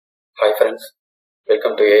Hi friends,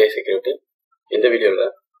 welcome to AI Security. இந்த வீடியோல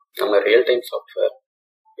நம்ம ரியல் டைம் சாஃப்ட்வேர்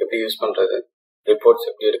எப்படி யூஸ் பண்றது, ரிப்போர்ட்ஸ்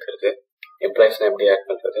எப்படி எடுக்கிறது, எம்ப்ளாயிஸ்லாம் எப்படி ஆட்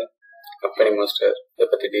பண்றது, கம்பெனி மாஸ்டர் இதை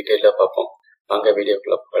பத்தி டீட்டெயிலாக பார்ப்போம். வாங்க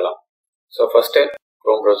வீடியோக்குள்ள போகலாம். ஸோ ஃபர்ஸ்ட்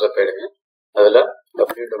க்ரோம் ப்ரௌசர் போயிடுங்க. அதில்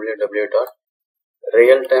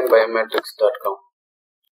www.realtimebiometrics.com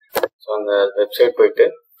ஸோ அந்த வெப்சைட் போயிட்டு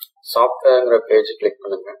சாஃப்ட்வேர்ங்கிற பேஜ் கிளிக்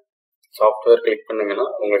பண்ணுங்க. சாஃப்ட்வேர் கிளிக் பண்ணீங்கன்னா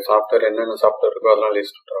உங்களுக்கு சாஃப்ட்வேர் என்னென்ன சாஃப்ட்வேர் இருக்கோ அதெல்லாம்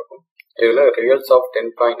லிஸ்ட் ஆகும். இதில் Realsoft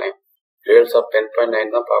 10.9 Realsoft 10.9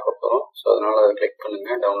 தான் பார்க்க போகிறோம். ஸோ அதனால அதை கிளிக் பண்ணுங்க,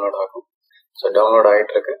 டவுன்லோட் ஆகும். ஸோ டவுன்லோட்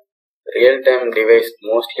ஆகிட்டு இருக்கு. ரியல் டைம் டிவைஸ்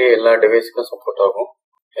மோஸ்ட்லி எல்லா டிவைஸுக்கும் சப்போர்ட் ஆகும்.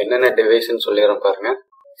 என்னென்ன டிவைஸ்ன்னு சொல்லிடுறேன் பாருங்க.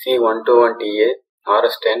 C121TA,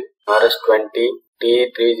 RS10, RS20,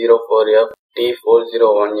 T304F,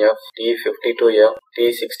 T401F, T52F,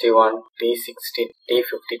 T61, T60,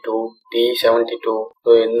 T52, T72.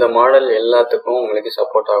 So இந்த மாடல் எல்லாத்துக்கும் உங்களுக்கு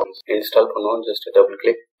சப்போர்ட் ஆகும். இன்ஸ்டால் பண்ணுவோம், ஜஸ்ட் டபுள்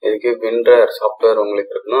கிளிக். இதுக்கு விண்டர் சாஃப்ட்வேர்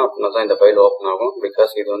உங்களுக்கு இருக்கணும், அப்படின்னா தான் இந்த ஃபைல் ஓப்பன் ஆகும்.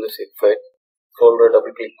 பிகாஸ் இது வந்து zip file. Folder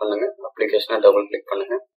double click பண்ணுங்க, அப்ளிகேஷனை டபுள் கிளிக்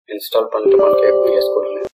பண்ணுங்க, இன்ஸ்டால் பண்ணிட்டு எஸ்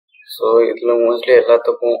கொடுங்க. ஸோ இதில் மோஸ்ட்லி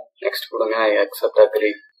எல்லாத்துக்கும் நெக்ஸ்ட் கொடுங்க, அக்செப்ட்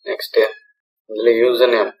அக்ரி, நெக்ஸ்ட்டு. இதில்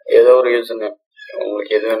யூசர் நேம் ஏதோ ஒரு யூசர் நேம்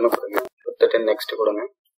உங்களுக்கு எது வேணுமோ கொடுங்க, கொடுத்துட்டு நெக்ஸ்ட் கொடுங்க.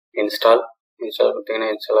 இன்ஸ்டால் கொடுத்தீங்கன்னா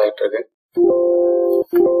இன்ஸ்டால் ஆகிட்டு இருக்கு.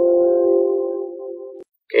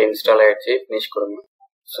 ஓகே, இன்ஸ்டால் ஆகிடுச்சு, ஃபினிஷ் கொடுங்க.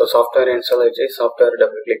 ஸோ சாஃப்ட்வேர் இன்ஸ்டால் ஆகிடுச்சு. சாஃப்ட்வேர்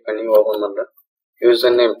டபுள் கிளிக் பண்ணி ஓப்பன் பண்ணுறேன்.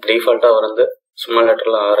 யூசர் நேம் டிஃபால்ட்டாக வந்து ஸ்மால்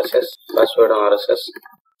லெட்டரில் RSS, பாஸ்வேர்டும் RSS.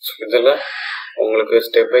 ஸோ இதில் உங்களுக்கு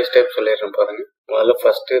ஸ்டெப் பை ஸ்டெப் சொல்லிடுறேன் பாருங்க. முதல்ல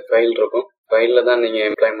ஃபர்ஸ்ட் ஃபைல் இருக்கும். ஃபைலில் தான் நீங்கள்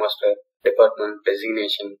employee master, department,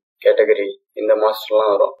 designation, category, இந்த மாஸ்டர்லாம்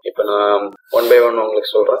வரும். இப்போ நான் ஒன் பை ஒன் உங்களுக்கு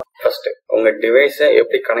சொல்கிறேன். ஃபர்ஸ்ட் உங்கள் டிவைஸை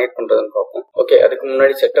எப்படி கனெக்ட் பண்ணுறதுன்னு பார்ப்போம். ஓகே, அதுக்கு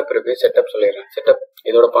முன்னாடி செட்டப் இருக்கு. செட்டப் சொல்லிடுறேன். செட்டப்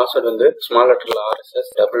இதோட பாஸ்வேர்டு வந்து ஸ்மால் லெட்டரில் RSS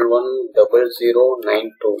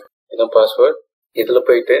 110092 இதான் பாஸ்வேர்ட். இதில்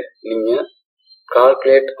போயிட்டு நீங்கள்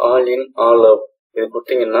calculate all in all out இது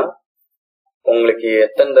கொடுத்தீங்கன்னா உங்களுக்கு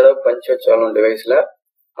எத்தனை தடவை பஞ்ச் வச்சாலும் டிவைஸில்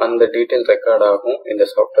அந்த டீட்டெயில் ரெக்கார்ட் ஆகும் இந்த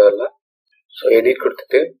சாஃப்ட்வேரில். ஸோ எடிட்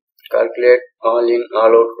கொடுத்துட்டு calculate all in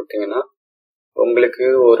all out கொடுத்தீங்கன்னா உங்களுக்கு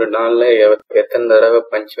ஒரு நாளில் எத்தனை தடவை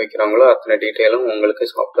பஞ்ச் வைக்கிறாங்களோ அத்தனை டீட்டெயிலும் உங்களுக்கு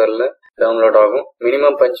சாஃப்ட்வேரில் டவுன்லோட் ஆகும்.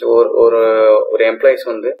 மினிமம் பஞ்ச் ஒரு எம்ப்ளாயிஸ்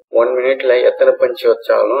வந்து 1 மினிட்ல எத்தனை பஞ்ச்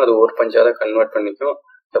வச்சாலும் அது ஒரு பஞ்சாக தான் கன்வெர்ட் பண்ணிக்கும்.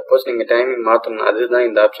 சப்போஸ் நீங்கள் டைமிங் மாற்றணும், அதுதான்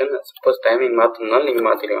இந்த ஆப்ஷன். சப்போஸ் டைமிங் மாற்றணும்னாலும் நீங்கள்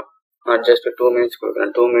மாற்றிக்கலாம். நான் ஜஸ்ட் 2 மினிட்ஸ்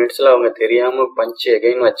கொடுக்குறேன். 2 மினிட்ஸில் அவங்க தெரியாமல் பஞ்ச்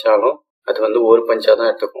எகைன் வச்சாலும் அது வந்து ஒரு பஞ்சாக தான்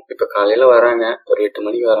எடுத்துக்கும். இப்போ காலையில் வராங்க, ஒரு 8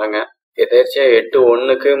 மணிக்கு வராங்க, எதாச்சியா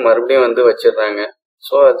 8:01க்கு மறுபடியும் வந்து வச்சிடுறாங்க.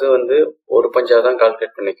 ஸோ அது வந்து ஒரு பஞ்சாக தான்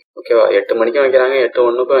கால்குலேட் பண்ணிக்கும். ஓகேவா? 8 மணிக்கும் வைக்கிறாங்க,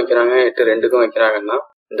 8:01க்கும் வைக்கிறாங்க, 8:02க்கும் வைக்கிறாங்கன்னா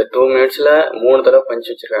இந்த 2 மினிட்ஸ்ல 3 தடவை பஞ்ச்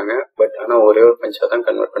வச்சிருக்காங்க. பட் ஆனால் ஒரே ஒரு பஞ்சாக தான்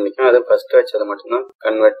கன்வெர்ட் பண்ணிக்கும். அது ஃபர்ஸ்ட் வச்சதை மட்டும்தான்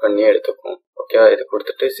கன்வெர்ட் பண்ணி எடுத்துக்கும். ஓகேவா? இது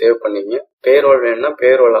கொடுத்துட்டு சேவ் பண்ணிக்கங்க. பேரோல் வேணும்னா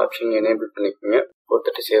பேரோல் ஆப்ஷன் எனேபிள் பண்ணிக்கோங்க,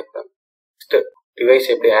 கொடுத்துட்டு சேவ் பண்ணுங்க. நெக்ஸ்ட் டிவைஸ்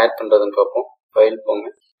எப்படி ஆட் பண்றதுன்னு பார்ப்போம். ஃபைல் போங்க,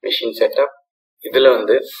 மிஷின் செட்டப். இதுல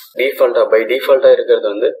வந்து பை டிஃபால்ட்டா இருக்கிறது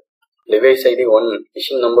வந்து டிவைஸ் ID 1,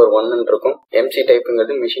 மிஷின் நம்பர் 1 இருக்கும். MC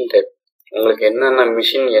டைப்புங்கிறது machine type. உங்களுக்கு என்னென்ன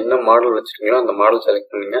மிஷின் என்ன மாடல் வச்சிருக்கீங்களோ அந்த மாடல்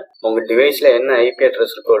செலக்ட் பண்ணுங்க. உங்க டிவைஸ்ல என்ன IP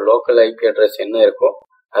அட்ரஸ் இருக்கோ, லோக்கல் IP அட்ரஸ் என்ன இருக்கோ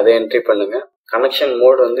அதை என்ட்ரி பண்ணுங்க. கனெக்ஷன்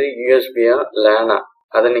மோட் வந்து USB-ஆ LAN-ஆ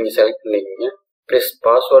அதை நீங்க செலக்ட் பண்ணிக்கோங்க. ப்ளஸ்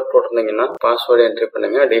பாஸ்வேர்ட் போட்டிருந்தீங்கன்னா பாஸ்வேர்டு என்ட்ரி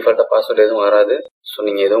பண்ணுங்க. டிஃபால்ட்டா பாஸ்வேர்டு எதுவும் வராது. ஸோ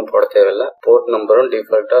நீங்க எதுவும் போட தேவையில்லை. போர்ட் நம்பரும்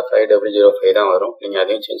டிஃபால்ட்டா 5005 தான் வரும். நீங்க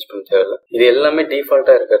அதையும் சேஞ்ச் பண்ண தேவையில்லை. இது எல்லாமே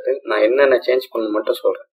டிஃபால்ட்டா இருக்கிறது. நான் என்னென்ன சேஞ்ச் பண்ண மட்டும்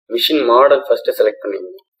சொல்றேன். மிஷின் மாடல் ஃபர்ஸ்ட் செலக்ட்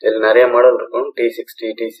பண்ணிக்கோங்க. இதில் நிறைய மாடல் இருக்கும். T60,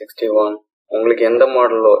 T61, உங்களுக்கு எந்த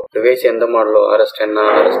மாடலோ, டிவைஸ் எந்த மாடலோ, RS10,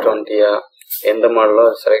 RS20 எந்த மாடலோ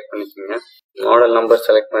அதை செலக்ட் பண்ணிக்கோங்க. மாடல் நம்பர்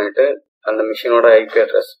செலக்ட் பண்ணிட்டு அந்த மிஷினோட IP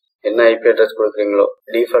அட்ரஸ் என்ன IP அட்ரஸ் கொடுக்குறீங்களோ,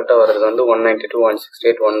 டிஃபால்ட்டா வர்றது வந்து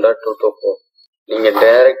 192.168.1.224. நீங்க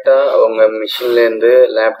டைரக்டா உங்க மிஷின்ல இருந்து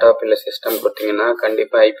லேப்டாப் இல்ல சிஸ்டம் கொடுத்தீங்கன்னா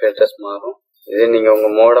கண்டிப்பா IP அட்ரஸ் மாறும். இதே நீங்க உங்க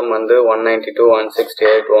மோடம் வந்து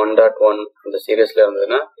 192.168.1.1 அந்த சீரியஸ்ல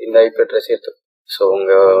இருந்ததுன்னா இந்த IP அட்ரஸ் எடுத்துக்கும். ஸோ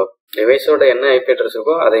உங்க டிவைஸோட என்ன IP அட்ரஸ்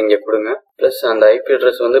இருக்கோ அதை இங்க கொடுங்க. பிளஸ் அந்த IP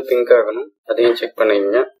அட்ரஸ் வந்து பிங்க் ஆகணும், அதையும் செக்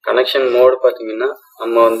பண்ணிக்கங்க. கனெக்ஷன் மோடு பாத்தீங்கன்னா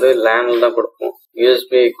நம்ம வந்து LAN தான் கொடுப்போம்,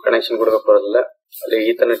 USB கனெக்ஷன் கொடுக்க போறதில்ல, அது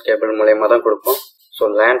ஈத்தர்நெட் கேபிள் மூலயமா தான் கொடுப்போம். ஸோ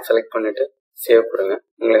LAN செலக்ட் பண்ணிட்டு சேவ் கொடுங்க.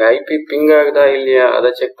 உங்களுக்கு IP பிங் ஆகுதா இல்லையா அதை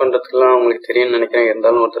செக் பண்றதுக்குலாம் உங்களுக்கு தெரியும்னு நினைக்கிறேன்.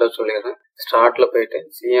 இருந்தாலும் ஒரு தடவை சொல்லிடுறேன். ஸ்டார்ட்ல போயிட்டு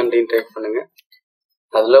CMD டைப் பண்ணுங்க.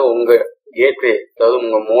 அதுல உங்க கேட்வே, அதாவது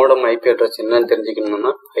உங்க மோடம் IP அட்ரஸ் என்னன்னு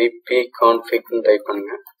தெரிஞ்சுக்கணும்னா IP கான்ஃபிக்னு டைப்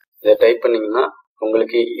பண்ணுங்க. இதை டைப் பண்ணீங்கன்னா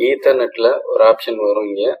உங்களுக்கு ஈத்தர்நெட்ல ஒரு ஆப்ஷன் வரும்.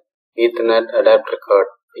 இங்க ஈத்தர்நெட் அடாப்டர் கார்டு,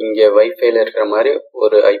 இங்க வைஃபைல இருக்கிற மாதிரி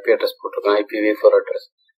ஒரு IP அட்ரஸ் போட்டிருக்கோம். IPv4 அட்ரஸ்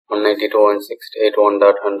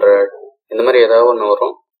 192.168.1.100 இந்த மாதிரி ஏதாவது ஒன்று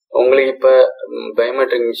வரும். உங்களுக்கு இப்போ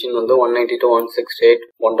பயோமெட்ரிக் மிஷின் வந்து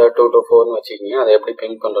 192.168.1.224 வச்சுக்கிங்க. அதை எப்படி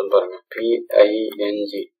பிங் பண்ணுறோன்னு பாருங்க.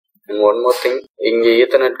 PING. ஒன் மோர் திங், இங்கே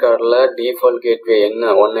ஈத்தர்நெட் கார்டில் டிஃபால்ட் கேட்வே என்ன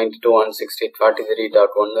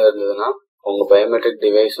 192.168.43.1 இருந்ததுன்னா உங்கள் பயோமெட்ரிக்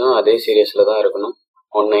டிவைஸும் அதே சீரியஸில் தான் இருக்கணும்.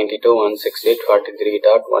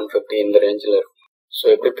 192.168.43.150 இந்த ரேஞ்சில் இருக்கும். ஸோ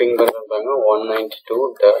எப்படி பிங் பண்ணுறாங்க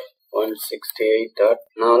 192.168.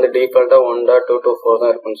 நான் வந்து டிஃபால்ட்டாக 1.224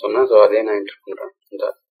 தான் இருக்குன்னு சொன்னேன். ஸோ அதே நான் என்ட்ரு பண்ணுறேன்.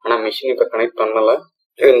 ஆனால் மிஷின் இப்போ கனெக்ட் பண்ணலை,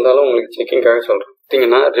 இருந்தாலும் உங்களுக்கு செக்கிங்காக சொல்கிறேன்.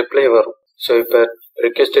 பார்த்தீங்கன்னா ரிப்ளை வரும். ஸோ இப்போ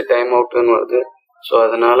ரிக்வெஸ்ட் டைம் அவுட்னு வருது. ஸோ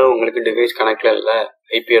அதனால உங்களுக்கு டிவைஸ் கனெக்ட்ல இல்லை,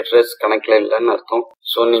 ஐபி அட்ரஸ் கனெக்ட்ல இல்லைன்னு அர்த்தம்.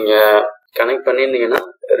 ஸோ நீங்கள் கனெக்ட் பண்ணியிருந்தீங்கன்னா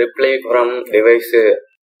reply from device,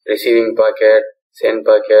 receiving packet, send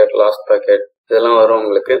packet, last packet இதெல்லாம் வரும்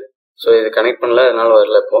உங்களுக்கு. ஸோ இது கனெக்ட் பண்ணல, அதனால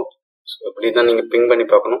வரல இப்போ. ஸோ இப்படி தான் நீங்கள் பிங் பண்ணி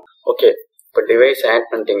பார்க்கணும். ஓகே, இப்போ டிவைஸ் ஆட்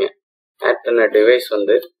பண்ணிட்டீங்க. ஆட் பண்ண டிவைஸ்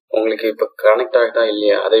வந்து உங்களுக்கு இப்போ கனெக்ட் ஆகுதா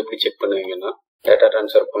இல்லையா அதை எப்படி செக் பண்ணுவீங்கன்னா, டேட்டா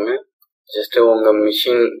ட்ரான்ஸ்ஃபர் பண்ணுங்க. ஜஸ்ட்டு உங்கள்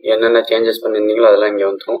மிஷின் என்னென்ன சேஞ்சஸ் பண்ணியிருந்தீங்களோ அதெல்லாம் இங்கே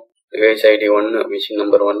வந்துடும். Device ID 1, machine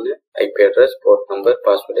number 1, IP address, port number,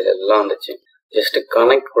 password இதெல்லாம் வந்துச்சு. ஜஸ்ட்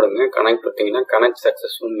கனெக்ட் கொடுங்க. கனெக்ட் கொடுத்தீங்கன்னா கனெக்ட்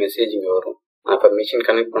சக்ஸஸ்ஃபுல் மெசேஜ் இங்கே வரும். நான் இப்போ மிஷின்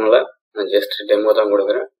கனெக்ட் பண்ணல, நான் ஜஸ்ட் டெமோ தான்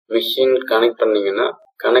கொடுக்குறேன். மிஷின் கனெக்ட் பண்ணீங்கன்னா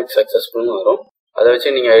கனெக்ட் சக்ஸஸ்ஃபுல்னு வரும். அதை வச்சு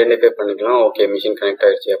நீங்கள் ஐடென்டிஃபை பண்ணிக்கலாம், ஓகே மிஷின் கனெக்ட்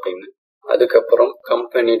ஆகிடுச்சு அப்படின்னு. அதுக்கப்புறம்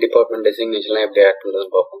கம்பெனி, டிபார்ட்மெண்ட் டெசிக்னேஷன்லாம் எப்படி ஆட்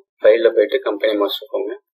பண்ணுறதுன்னு பார்ப்போம். ஃபைலில் போயிட்டு கம்பெனி மாஸ்டர்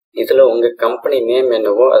போங்க. இதில் உங்கள் கம்பெனி நேம்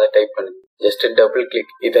என்னவோ அதை டைப் பண்ணுங்க. Just double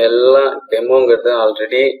click. இதெல்லாம் டெமோங்கிறது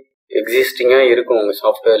ஆல்ரெடி எக்ஸிஸ்டிங்காக இருக்கும். உங்கள்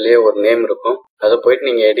சாஃப்ட்வேர்லேயே ஒரு நேம் இருக்கும். அதை போயிட்டு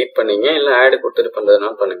நீங்கள் எடிட் பண்ணீங்க, இல்லை ஆடு கொடுத்துட்டு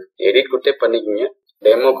பண்ணுறதுனால பண்ணுங்க. எடிட் கொடுத்தே பண்ணிக்கிங்க.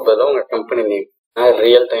 டெமோக்கு பதிலாக உங்கள் கம்பெனி நேம் நான்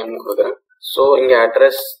ரியல் டைம் கொடுக்குறேன். ஸோ இங்கே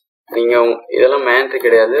அட்ரஸ் நீங்கள் இதெல்லாம் மேண்ட்ரி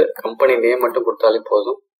கிடையாது, கம்பெனி நேம் மட்டும் கொடுத்தாலே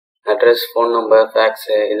போதும். அட்ரஸ், ஃபோன் நம்பர்,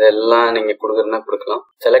 ஃபேக்ஸு இதெல்லாம் நீங்கள் கொடுக்குறதுனா கொடுக்கலாம்.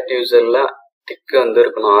 செலக்ட் யூசரில் டிக்கு வந்து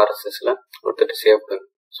இருக்கணும், ஆர்எஸ்எஸ்ல கொடுத்துட்டு சேவ் பண்ணுங்க.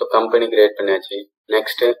 ஸோ கம்பெனி கிரியேட் பண்ணியாச்சு.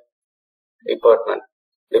 நெக்ஸ்ட்டு டிபார்ட்மெண்ட்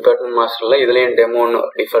மாஸ்டரில் இதுலேயும் டெமோன்னு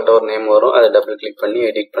டிஃபால்ட்டாக ஒரு நேம் வரும். அதை டபுள் கிளிக் பண்ணி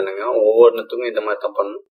எடிட் பண்ணுங்க. ஒவ்வொன்றுத்துக்கும் இந்த மாதிரி தான்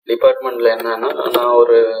பண்ணணும். டிபார்ட்மெண்ட்டில் என்னன்னா, நான்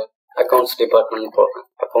ஒரு அக்கௌண்ட்ஸ் டிபார்ட்மெண்ட் போடுறேன்.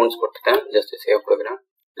 அக்கௌண்ட்ஸ் கொடுத்துட்டேன், ஜஸ்ட் சேவ் கொடுக்குறேன்.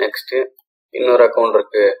 நெக்ஸ்ட்டு இன்னொரு அக்கௌண்ட்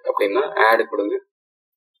இருக்கு அப்படின்னா ஆட் கொடுங்க.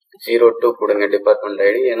 02 கொடுங்க டிபார்ட்மெண்ட்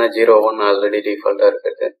ஐடி, ஏன்னா 01 ஆல்ரெடி டிஃபால்ட்டாக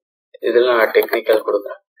இருக்குது. இதில் நான் டெக்னிக்கல்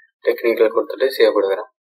கொடுக்குறேன். டெக்னிக்கல் கொடுத்துட்டு சேவ் கொடுக்குறேன்.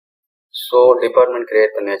 ஸோ டிபார்ட்மெண்ட்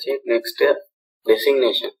கிரியேட் பண்ணியாச்சு. நெக்ஸ்ட்டு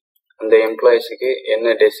டெசிக்னேஷன், அந்த எம்ப்ளாயிஸுக்கு என்ன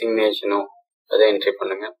டெசிக்னேஷனோ அதை என்ட்ரி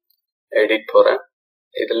பண்ணுங்க. எடிட் போகிறேன்.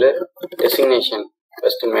 இதில் டெசிக்னேஷன்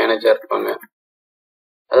ஃபஸ்ட்டு மேனேஜர் இருப்பாங்க.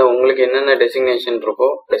 அதை உங்களுக்கு என்னென்ன டெசிக்னேஷன் இருக்கோ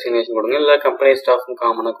டெசிக்னேஷன் கொடுங்க, இல்லை கம்பெனி ஸ்டாஃப்னு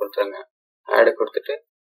காமனாக கொடுத்துருங்க. ஆடு கொடுத்துட்டு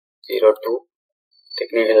 02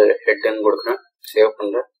 டெக்னிக்கல் ஹெட்னு கொடுக்குறேன். சேவ்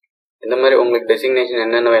பண்ணுறேன். இந்த மாதிரி உங்களுக்கு டெசிக்னேஷன்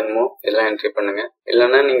என்னென்ன வேணுமோ இதெல்லாம் என்ட்ரி பண்ணுங்க.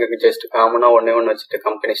 இல்லைன்னா நீங்கள் ஜஸ்ட் காமனாக ஒன்று வச்சுட்டு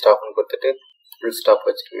கம்பெனி ஸ்டாஃப்னு கொடுத்துட்டு ஃபுல் ஸ்டாப்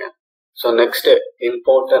வச்சுருங்க. ஸோ நெக்ஸ்ட்டு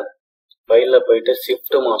இம்பார்ட்டன்ட் ஃபைலில் போயிட்டு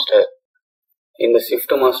ஷிஃப்ட் மாஸ்டர். இந்த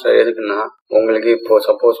ஷிஃப்ட் மாஸ்டர் எதுக்குன்னா, உங்களுக்கு இப்போ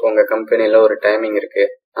சப்போஸ் உங்கள் கம்பெனியில் ஒரு டைமிங் இருக்கு,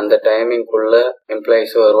 அந்த டைமிங்குள்ள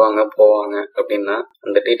எம்ப்ளாயிஸ் வருவாங்க போவாங்க அப்படின்னா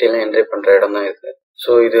அந்த டீட்டெயிலாம் என்ட்ரி பண்ணுற இடம் தான் இது.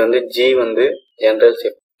 ஸோ இது வந்து ஜி வந்து ஜென்ரல்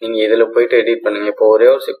ஷிஃப்ட். நீங்கள் இதில் போயிட்டு எடிட் பண்ணுங்க. இப்போ ஒரே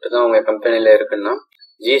ஒரு ஷிஃப்ட் தான் உங்கள் கம்பெனியில் இருக்குன்னா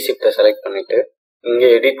ஜி ஷிஃப்டை செலக்ட் பண்ணிட்டு இங்கே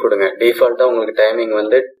எடிட் கொடுங்க. டிஃபால்ட்டாக உங்களுக்கு டைமிங்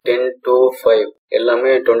வந்து 10 to 5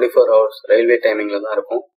 எல்லாமே 24 hours ரயில்வே டைமிங்கில் தான்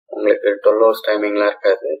இருக்கும். உங்களுக்கு 12 hours டைமிங்லாம்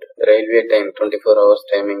இருக்காது. ரயில்வே டைம் 24 hours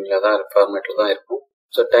டைமிங்கில் தான் ஃபார்மேட்டில் தான் இருக்கும்.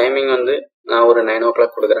 ஸோ டைமிங் வந்து நான் ஒரு 9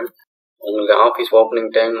 o'clock கொடுக்குறேன். உங்களுக்கு office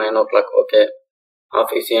opening time 9 o'clock, okay.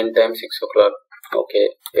 Office end time 6 o'clock, okay.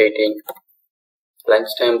 18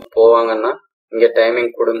 lunch time போவாங்கன்னா இங்கே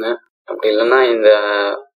டைமிங் கொடுங்க. அப்படி இல்லைன்னா இந்த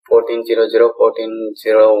 14:00,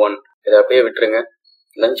 14:01 இதை அப்படியே விட்டுருங்க.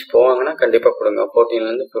 லஞ்ச் போவாங்கன்னா கண்டிப்பாக கொடுங்க.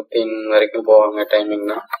 14லேருந்து 15 வரைக்கும் போவாங்க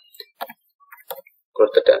டைமிங்னா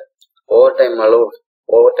கொடுத்துட்டேன். Over time allowed,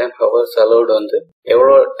 over time hours allowed வந்து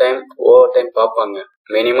எவ்வளோ டைம் ஓவர் டைம் பார்ப்பாங்க,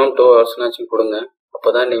 மினிமம் 2 hours கொடுங்க.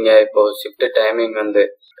 அப்போதான் நீங்கள் இப்போ ஷிஃப்ட் டைமிங் வந்து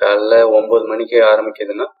காலைல 9 மணிக்கு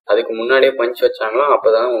ஆரம்பிக்குதுன்னா அதுக்கு முன்னாடியே பஞ்ச் வச்சாங்களோ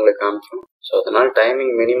அப்போதான் உங்களுக்கு காமிக்கும். ஸோ அதனால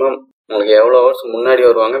டைமிங் மினிமம் உங்களுக்கு எவ்வளோ ஹவர்ஸ் முன்னாடி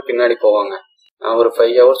வருவாங்க பின்னாடி போவாங்க. நான் ஒரு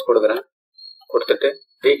 5 hours கொடுக்குறேன். கொடுத்துட்டு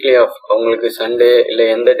வீக்லி ஆஃப், அவங்களுக்கு சண்டே இல்லை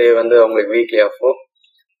எந்த டே வந்து அவங்களுக்கு வீக்லி ஆஃபோ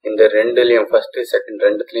இந்த ரெண்டுலேயும் ஃபர்ஸ்ட் செகண்ட்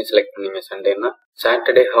ரெண்டுத்துலையும் செலக்ட் பண்ணிங்க. சண்டேன்னா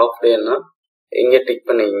சாட்டர்டே ஹாஃப் டேன்னா இங்கே டிக்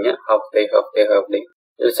பண்ணிக்கிங்க. ஹாஃப் டே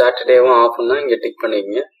இல்லை சாட்டர்டேவும் ஆஃப்னா இங்கே டிக்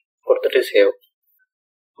பண்ணிக்கிங்க. கொடுத்துட்டு சேவ்.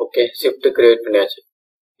 ஓகே, ஷிஃப்ட் கிரியேட் பண்ணியாச்சு.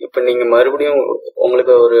 இப்போ நீங்கள் மறுபடியும்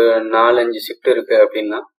உங்களுக்கு ஒரு 4-5 ஷிஃப்ட் இருக்கு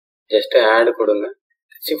அப்படின்னா ஜஸ்ட் ஆடு கொடுங்க.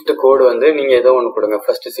 ஷிஃப்ட் கோடு வந்து நீங்கள் ஏதோ ஒன்று கொடுங்க.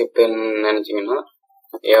 ஃபர்ஸ்ட் ஷிஃப்ட்னு நினச்சிங்கன்னா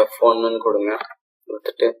F1 கொடுங்க.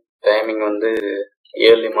 கொடுத்துட்டு டைமிங் வந்து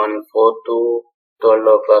ஏர்லி மார்னிங் 4 to 12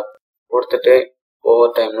 o'clock கொடுத்துட்டு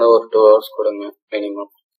ஓவர் டைமில் ஒரு 2 hours கொடுங்க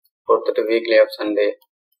மினிமம். கொடுத்துட்டு வீக்லி ஆஃப் சண்டே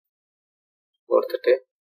கொடுத்துட்டு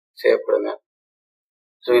சேவ் கொடுங்க.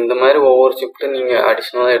 ஸோ இந்த மாதிரி ஒவ்வொரு ஷிஃப்ட்டும் நீங்கள்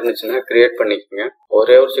அடிஷ்னலாக இருந்துச்சுன்னா கிரியேட் பண்ணிக்கோங்க.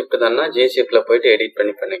 ஒரே ஒரு ஷிஃப்ட் தானே ஜி ஷிஃப்ட்டில் போயிட்டு எடிட்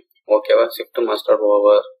பண்ணிக்கோங்க. ஓகேவா? Shift master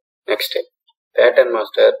over. Next pattern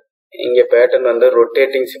master. இங்கே பேட்டர்ன் வந்து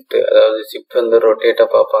ரொட்டேட்டிங் ஷிஃப்ட், அதாவது ஷிஃப்ட் வந்து ரொட்டேட்டாக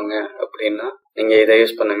பார்ப்பாங்க அப்படின்னா நீங்கள் இதை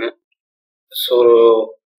யூஸ் பண்ணுங்க. ஸோ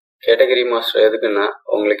கேட்டகரி மாஸ்டர் எதுக்குன்னா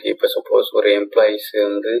உங்களுக்கு இப்போ சப்போஸ் ஒரு எம்ப்ளாயீஸ்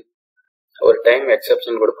வந்து ஒரு டைம்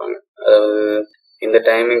எக்ஸப்ஷன் கொடுப்பாங்க. அதாவது இந்த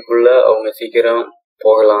டைமிங்குள்ளே அவங்க சீக்கிரம்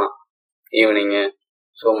போகலாம் ஈவினிங்கு.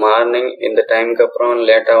 ஸோ மார்னிங் இந்த டைமுக்கு அப்புறம்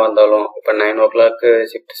லேட்டாக வந்தாலும் இப்போ 9 o'clock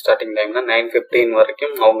ஷிஃப்ட் ஸ்டார்டிங் டைம்னா 9:15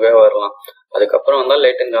 வரைக்கும் அவங்க வரலாம். அதுக்கப்புறம் வந்தால்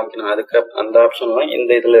லேட்டுன்னு காமிக்கணும். அதுக்கு அந்த ஆப்ஷன்லாம்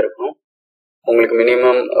இந்த இதில் இருக்கும். உங்களுக்கு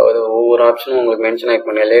மினிமம் ஒவ்வொரு ஆப்ஷனும் உங்களுக்கு மென்ஷன் ஆகி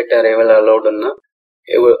பண்ணி லேட் அரைவல் அலௌடுன்னா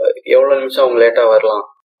எவ்வளோ நிமிஷம் அவங்க லேட்டாக வரலாம்.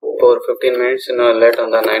 இப்போ ஒரு 15 minutes இன்னும் லேட்டாக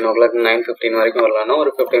வந்தால் 9 o'clock 9:15 வரைக்கும் வரலாம்னா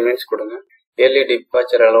ஒரு 15 minutes கொடுங்க. ஏர்லி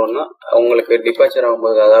டிபார்ச்சர் அலௌடுன்னா உங்களுக்கு டிபார்ச்சர்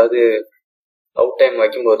ஆகும்போது, அதாவது அவுட் டைம்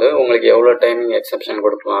வைக்கும்போது உங்களுக்கு எவ்வளோ டைமிங் எக்ஸப்ஷன்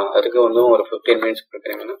கொடுக்கலாம். அதுக்கு வந்து ஒரு 15 minutes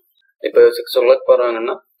கொடுக்குறீங்கன்னா இப்போ 6 o'clock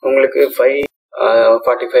போகிறாங்கன்னா உங்களுக்கு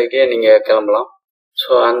 5:45 நீங்கள் கிளம்பலாம்.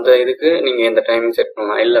 ஸோ அந்த இதுக்கு நீங்கள் இந்த டைமிங் செட்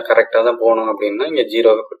பண்ணலாம். இல்லை கரெக்டாக தான் போகணும் அப்படின்னா இங்கே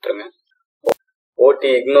 0 கொடுத்துருங்க. ஓடி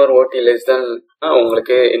இக்னோர் ஓடி லெஸ் தான்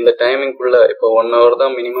உங்களுக்கு இந்த டைமிங்குள்ளே இப்போ 1 hour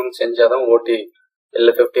தான் மினிமம் செஞ்சால் தான் ஓடி,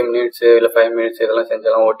 இல்லை 15 minutes இல்லை 5 minutes இதெல்லாம்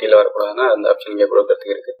செஞ்சாலும் ஓடியில் வரக்கூடாதுன்னா அந்த ஆப்ஷன் இங்கே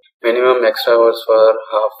கொடுக்கறதுக்கு இருக்குது. Minimum extra hours for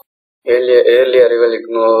half early arrival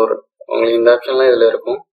ignore. உங்களுக்கு இந்த ஆப்ஷன்லாம் இதில்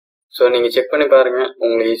இருக்கும். ஸோ நீங்கள் செக் பண்ணி பாருங்கள்,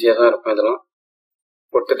 உங்களுக்கு ஈஸியாக தான் இருக்கும். இதெல்லாம்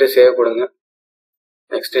கொடுத்துட்டு சேவ் கொடுங்க.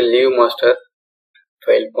 நெக்ஸ்ட்டு லீவ் மாஸ்டர்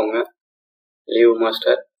ஃபைல் போங்க. லீவ்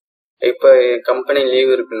மாஸ்டர் இப்போ கம்பெனி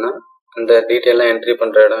லீவ் இருக்குன்னா அந்த டீட்டெயிலாம் என்ட்ரி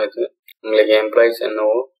பண்ணுற இடம் இது. உங்களுக்கு எம்ப்ளாயிஸ்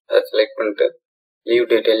என்னவோ அதை செலக்ட் பண்ணிட்டு லீவ்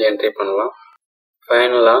டீட்டெயில் என்ட்ரி பண்ணலாம்.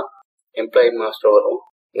 ஃபைனலாக எம்ப்ளாயி மாஸ்டர் வரும்.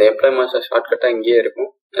 இந்த எம்ப்ளாயி மாஸ்டர் ஷார்ட்கட்டாக இங்கேயே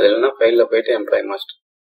இருக்கும். அது இல்லைன்னா ஃபைலில் போயிட்டு எம்ப்ளாயி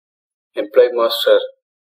மாஸ்டர்.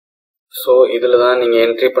 ஸோ இதில் தான் நீங்கள்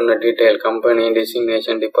என்ட்ரி பண்ண டீட்டெயில், கம்பெனி,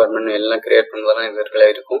 டெசிக்னேஷன், டிபார்ட்மெண்ட் எல்லாம் கிரியேட் பண்ணதெல்லாம்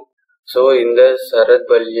இதில் இருக்கும். ஸோ இந்த சரத்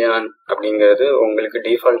பல்யான் அப்படிங்கிறது உங்களுக்கு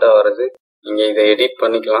டிஃபால்ட்டாக வர்றது. நீங்கள் இதை எடிட்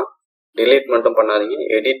பண்ணிக்கலாம். டிலீட் மட்டும் பண்ணாதீங்க,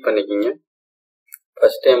 எடிட் பண்ணிக்கிங்க.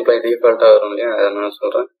 ஃபஸ்ட்டு எம்ப்ளாயி டிஃபால்ட்டாக வரும் இல்லையா, அதை நான்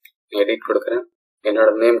சொல்கிறேன். எடிட் கொடுக்குறேன், என்னோட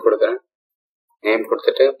நேம் கொடுக்குறேன். நேம்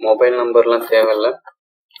கொடுத்துட்டு மொபைல் நம்பர்லாம் தேவையில்லை,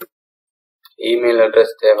 இமெயில்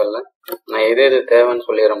அட்ரஸ் தேவையில்லை. நான் எது தேவைன்னு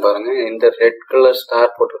சொல்லிடுறேன் பாருங்க. இந்த ரெட் கலர்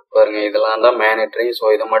ஸ்டார் போட்டுருக்கு பாருங்க, இதெல்லாம் தான் மேனேட்டரி. ஸோ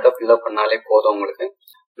இதை மட்டும் ஃபில்அப் பண்ணாலே போதும் உங்களுக்கு.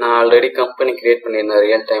 நான் ஆல்ரெடி கம்பெனி கிரியேட் பண்ணியிருந்தேன்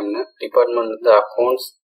ரியல் டைம்னு. டிபார்ட்மெண்ட் வந்து அக்கௌண்ட்ஸ்,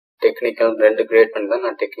 டெக்னிக்கல் 2 கிரியேட் பண்ணி தான்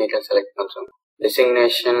நான் டெக்னிக்கல் செலக்ட் பண்ணுறேன்.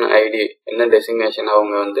 டெசிக்னேஷன் ஐடி என்ன டெசிக்னேஷன்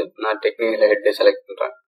அவங்க வந்து நான் டெக்னிக்கல் ஹெட் செலக்ட்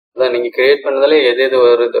பண்ணுறேன். அதான் நீங்கள் கிரியேட் பண்ணதாலே எது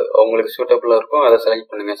வருது உங்களுக்கு சூட்டபுளாக இருக்கோ அதை செலக்ட்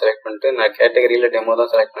பண்ணுங்கள். செலக்ட் பண்ணிட்டு நான் கேட்டகரியில் டெமோ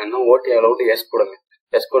தான் செலக்ட் பண்ணேன்னா ஓடி அலௌடு எஸ் கொடுங்க.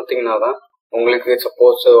 எஸ் கொடுத்தீங்கன்னா தான் உங்களுக்கு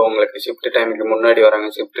சப்போஸ் உங்களுக்கு ஷிஃப்ட் டைமுக்கு முன்னாடி வராங்க,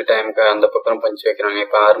 ஷிஃப்ட் டைமுக்கு அந்த பக்கம் பஞ்சு வைக்கிறாங்க.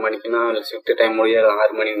 இப்போ 6 மணிக்குன்னா ஷிஃப்ட் டைம் முடியாது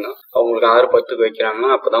 6 மணின்னா அவங்களுக்கு 6:10 வைக்கிறாங்கன்னா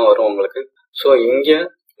அப்போ தான் வரும் உங்களுக்கு. ஸோ இங்கே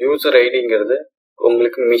யூசர் ஐடிங்கிறது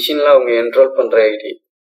உங்களுக்கு மிஷினில் அவங்க என்ரோல் பண்ணுற ஐடி.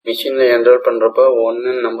 மிஷினில் என்ரோல் பண்ணுறப்ப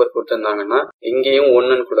 1 நம்பர் கொடுத்துருந்தாங்கன்னா இங்கேயும்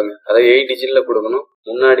 1 கொடுங்க. அதை 8 டிஜிட்டில் கொடுக்கணும்.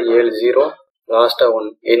 முன்னாடி 7 0 லாஸ்ட்டாக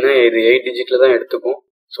 1. ஏன்னா இது 8 டிஜிட்டில் தான் எடுத்துக்கும்.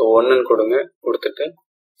 ஸோ 1 கொடுங்க. கொடுத்துட்டு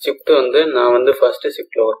ஷிஃப்ட் வந்து நான் வந்து ஃபர்ஸ்ட்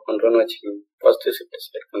ஷிஃப்ட்டில் ஒர்க் பண்ணுறேன்னு வச்சுக்கோங்க. ஃபர்ஸ்ட் ஷிஃப்ட்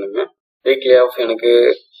செலக்ட் பண்ணுங்க. வீக்லி ஆஃப் எனக்கு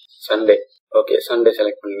சண்டே. ஓகே, சண்டே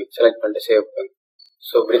செலக்ட் பண்ணுங்க. செலக்ட் பண்ணிட்டு சேவ் பண்ணுங்க.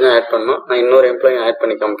 ஸோ இப்படி தான் ஆட் பண்ணணும். நான் இன்னொரு எம்ப்ளாயி ஆட்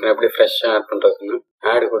பண்ணி காமிக்கிறேன் எப்படி ஃப்ரெஷ்ஷாக ஆட் பண்ணுறதுன்னு.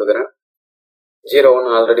 ஆட் கொடுக்குறேன். 01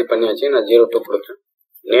 ஆல்ரெடி பண்ணியாச்சு. நான் 02 கொடுக்குறேன்.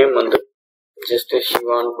 நேம் வந்து ஜஸ்ட்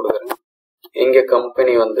சிவான்னு கொடுக்குறேன். எங்கள்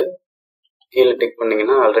கம்பெனி வந்து கீழே டிக்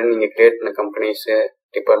பண்ணிங்கன்னா ஆல்ரெடி நீங்கள் கிரியேட் பண்ண கம்பெனிஸு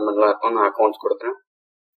டிபார்ட்மெண்ட்லாம் இருக்கும். நான் அக்கௌண்ட்ஸ் கொடுக்குறேன்.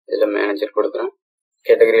 இதில் மேனேஜர் கொடுக்குறேன்.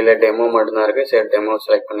 கேட்டகரியில் டெமோ மட்டும்தான் இருக்குது. சரி, டெமோ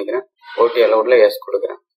செலக்ட் பண்ணிக்கிறேன். ஓடி அலௌடில் எஸ்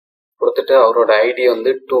கொடுக்குறேன். கொடுத்துட்டு அவரோட ஐடி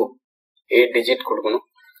வந்து 8 டிஜிட் கொடுக்கணும்.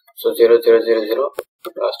 ஸோ 0000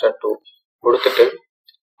 லாஸ்ட்டாக 2 கொடுத்துட்டு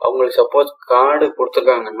அவங்களுக்கு சப்போஸ் கார்டு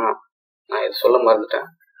கொடுத்துருக்காங்கன்னா, நான் இது சொல்ல மறந்துட்டேன்,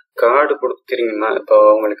 கார்டு கொடுத்துறீங்கன்னா இப்போ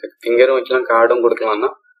அவங்களுக்கு ஃபிங்கரும் வைக்கலாம் கார்டும் கொடுக்கலாம்னா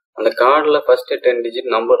அந்த கார்டில் ஃபஸ்ட்டு 10 டிஜிட்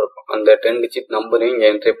நம்பர் இருக்கும். அந்த 10 டிஜிட் நம்பரையும் இங்கே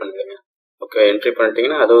என்ட்ரி பண்ணிடுங்க. ஓகே, என்ட்ரி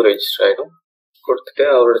பண்ணிட்டீங்கன்னா அதுவும் ரெஜிஸ்டர் ஆகிடும். கொடுத்துட்டு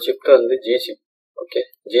அவரோட ஷிஃப்ட் வந்து G shift. Okay,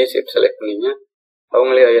 G shift select பண்ணிங்க.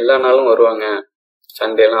 அவங்களே எல்லா நாளும் வருவாங்க,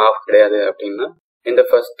 சண்டேலாம் ஆஃப் கிடையாது அப்படின்னா இந்த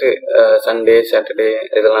ஃபஸ்ட்டு சண்டே சாட்டர்டே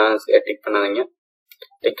இதெல்லாம் டிக் பண்ணாதீங்க.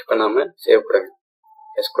 டிக் பண்ணாமல் சேவ் கொடுங்க,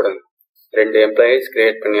 எஸ் கொடுங்க. 2 எம்ப்ளாயீஸ்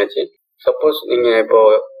கிரியேட் பண்ணியாச்சு. சப்போஸ் நீங்கள்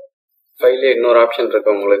இப்போது ஃபைலில் இன்னொரு ஆப்ஷன்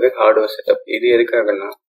இருக்குது உங்களுக்கு, ஹார்ட்வேர் செட்டப். இது எதுக்காகன்னா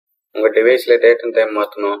உங்கள் டிவைஸில் டேட் அண்ட் டைம்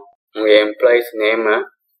மாற்றணும். உங்கள் எம்ப்ளாயீஸ் நேமை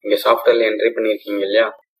இங்கே சாஃப்ட்வேரில் என்ட்ரி பண்ணியிருக்கீங்க இல்லையா,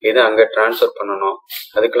 இதை அங்கே ட்ரான்ஸ்ஃபர் பண்ணணும்.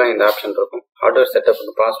 அதுக்கெல்லாம் இந்த ஆப்ஷன் இருக்கும். ஹார்ட்வேர்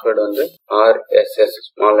செட்டப்புக்கு பாஸ்வேர்டு வந்து RSS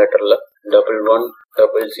ஸ்மால் லெட்டரில்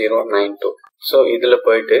 110092. ஸோ இதில்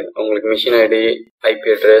போயிட்டு உங்களுக்கு machine ID, IP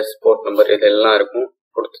address, port number இதெல்லாம் இருக்கும்.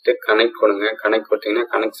 கொடுத்துட்டு கனெக்ட் கொடுங்க. கனெக்ட் கொடுத்தீங்கன்னா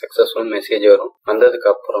கனெக்ட் சக்ஸஸ்ஃபுல் மெசேஜ் வரும். வந்ததுக்கு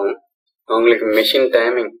அப்புறம் உங்களுக்கு மிஷின்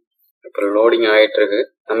டைமிங் இப்போ லோடிங் ஆகிட்டு இருக்கு.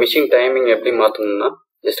 மிஷின் டைமிங் எப்படி மாற்றணும்னா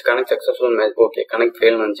just connect successful okay connect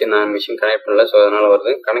fail வந்துச்சு, நான் மிஷின் கனெக்ட் பண்ணல, ஸோ அதனால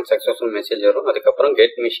வருது. கனெக்ட் சக்ஸஸ்ஃபுல் மெசேஜ் வரும். அதுக்கப்புறம்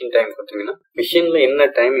கெட் மிஷின் டைம் கொடுத்தீங்கன்னா மிஷினில் என்ன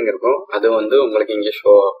டைமிங் இருக்கோ அது வந்து உங்களுக்கு இங்கே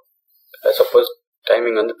ஷோ ஆகும். சப்போஸ்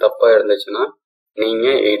டைமிங் வந்து தப்பாக இருந்துச்சுன்னா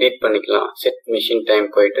நீங்கள் எடிட் பண்ணிக்கலாம். செட் மிஷின் டைம்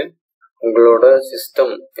போயிட்டு உங்களோட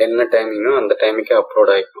சிஸ்டம் என்ன டைமிங்கோ அந்த டைமுக்கு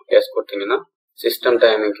அப்லோட் ஆகிக்கும். எஸ் கொடுத்தீங்கன்னா சிஸ்டம்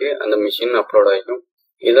டைமுக்கு அந்த மிஷின் அப்லோட் ஆகிக்கும்.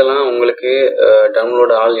 இதெல்லாம் உங்களுக்கு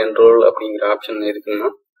டவுன்லோட் ஆல் என்ரோல் அப்படிங்கிற ஆப்ஷன் இருக்குன்னா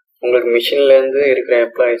உங்களுக்கு மிஷின்லேருந்து இருக்கிற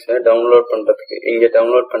எம்ப்ளாயிஸை டவுன்லோட் பண்ணுறதுக்கு இங்கே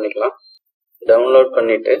டவுன்லோட் பண்ணிக்கலாம். டவுன்லோட்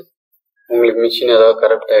பண்ணிவிட்டு உங்களுக்கு மிஷின் ஏதாவது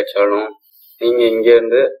கரெக்ட் ஆகிடுச்சாலும் நீங்கள்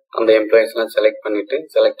இங்கேருந்து அந்த எம்ப்ளாயிஸ்லாம் செலக்ட் பண்ணிவிட்டு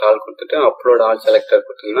செலக்ட் ஆல் கொடுத்துட்டு அப்லோட் ஆல் செலக்டர்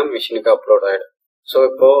கொடுத்தீங்கன்னா மிஷினுக்கு அப்லோட் ஆகிடும். ஸோ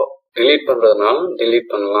இப்போது டிலீட் பண்ணுறதுனாலும்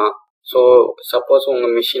டிலீட் பண்ணலாம். ஸோ சப்போஸ்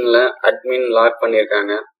உங்கள் மிஷினில் அட்மின் லாக்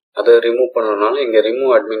பண்ணியிருக்காங்க, அதை ரிமூவ் பண்ணணும்னாலும் இங்கே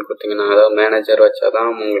ரிமூவ் அட்மின் கொடுத்தீங்கன்னா, அதாவது மேனேஜர் வச்சாதான்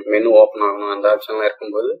உங்களுக்கு மெனு ஓப்பன் ஆகணும். அந்த ஆப்ஷன்லாம்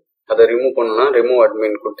இருக்கும்போது அதை ரிமூவ் பண்ணணும்னா ரிமூவ்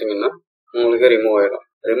அட்மின் கொடுத்தீங்கன்னா உங்களுக்கு ரிமூவ் ஆகிடும்.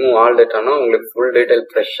 ரிமூவ் ஆல் டேட்டானா உங்களுக்கு ஃபுல் டீட்டெயில்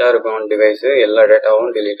ஃப்ரெஷ்ஷாக இருக்கும். டிவைஸு எல்லா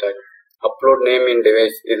டேட்டாவும் டிலீட் ஆகிடும். அப்லோட் நேம் இன்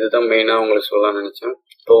டிவைஸ் இதுதான் மெயினாக உங்களுக்கு சொல்ல நினச்சேன்.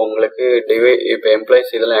 இப்போ உங்களுக்கு இப்போ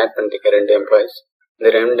எம்ப்ளாயிஸ் இதெல்லாம் ஆட் பண்ணிட்டீங்க 2 எம்ப்ளாயிஸ். இந்த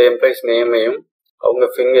 2 எம்ப்ளாயிஸ் நேமையும் அவங்க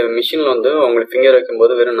ஃபிங்கர் மிஷினில் வந்து அவங்களுக்கு ஃபிங்கர்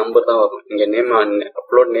வைக்கும்போது வெறும் நம்பர் தான் வரும். இங்கே name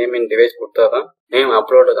upload name in device கொடுத்தா தான் நேம்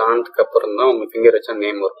அப்லோட் ஆனதுக்கு அப்புறம் தான் உங்க ஃபிங்கர் வச்சா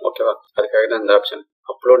நேம் வரும். ஓகேவா? அதுக்காக தான் இந்த option.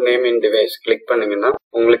 Upload name in device click பண்ணீங்கன்னா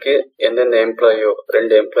உங்களுக்கு எந்தெந்த எம்ப்ளாயோ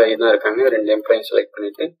 2 எம்ப்ளாயி தான் இருக்காங்க. 2 எம்ப்ளாயி செலக்ட்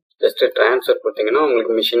பண்ணிட்டு ஜஸ்ட் ட்ரான்ஸ்ஃபர் கொடுத்தீங்கன்னா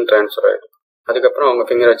உங்களுக்கு மிஷின் ட்ரான்ஸ்ஃபர் ஆகிடும். அதுக்கப்புறம் அவங்க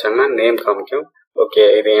ஃபிங்கர் வச்சாங்கன்னா நேம் காமிக்கும். ஓகே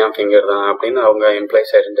இது என் ஃபிங்கர் தான் அப்படின்னு அவங்க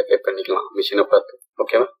எம்ப்ளாயிஸ் ஐடென்டிஃபை பண்ணிக்கலாம் மிஷினை பார்த்து.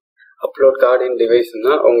 ஓகேவா? அப்லோட் கார்டு இன்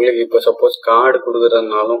டிவைஸ்னா உங்களுக்கு இப்போ சப்போஸ் கார்டு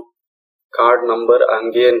கொடுக்குறதுனாலும் கார்டு நம்பர்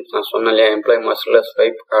அங்கேயே நான் சொன்னேன் இல்லையா எம்ப்ளாயி மாஸ்டரில்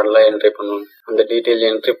ஸ்வைப் கார்டெலாம் என்ட்ரி பண்ணணும். அந்த டீட்டெயில்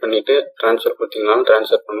என்ட்ரி பண்ணிவிட்டு ட்ரான்ஸ்ஃபர் கொடுத்தீங்கனாலும்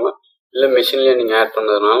ட்ரான்ஸ்ஃபர் பண்ணலாம். இல்லை மிஷின்லேயே நீங்கள் ஆட்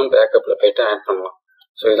பண்ணதுனாலும் பேக்கப்பில் போய்ட்டு ஆட் பண்ணலாம்.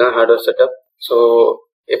 ஸோ இதுதான் ஹார்ட்வேர் செட்டப். ஸோ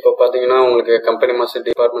இப்போ பார்த்தீங்கன்னா உங்களுக்கு company master,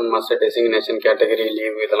 department master, designation, category,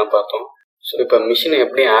 leave இதெல்லாம் பார்த்தோம். ஸோ இப்போ மிஷினை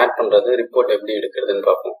எப்படி ஆட் பண்ணுறது, ரிப்போர்ட் எப்படி எடுக்கிறதுன்னு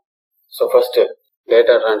பார்ப்போம். ஸோ ஃபஸ்ட்டு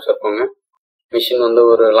டேட்டா ட்ரான்ஸ்ஃபர் போங்க. மிஷின் வந்து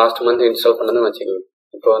ஒரு லாஸ்ட் மந்த் இன்ஸ்டால் பண்ணதுன்னு வச்சுக்கோங்க.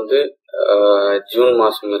 இப்போ வந்து ஜூன்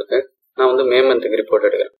மாதம் இருக்குது. நான் வந்து மே மந்த்துக்கு ரிப்போர்ட்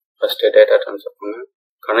எடுக்கிறேன். ஃபஸ்ட்டு டேட்டா ட்ரான்ஸ்ஃபர் பண்ணுங்க.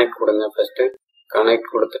 கனெக்ட் கொடுங்க. ஃபஸ்ட்டு கனெக்ட்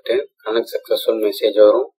கொடுத்துட்டு கனெக்ட் சக்ஸஸ்ஃபுல் மெசேஜ்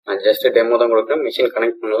வரும். நான் ஜஸ்ட் டெமோ தான் கொடுக்குறேன். மிஷின்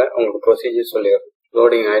கனெக்ட் பண்ணல, உங்களுக்கு ப்ரொசீஜர் சொல்லிடுறேன்.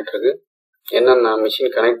 லோடிங் ஆகிட்டு இருக்கு. என்னன்னா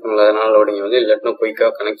மிஷின் கனெக்ட் பண்ணல, அதனால லோடிங் வந்து இல்லாட்டினா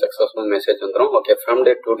குயிக்காக கனெக்ட் சக்ஸஸ்ஃபுல் மெசேஜ் வந்துடும். Okay from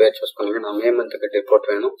day to day choose பண்ணுங்க. நான் மே மந்த்துக்கு ரிப்போர்ட்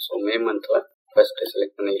வேணும். ஸோ மே மந்தில் ஃபஸ்ட்டு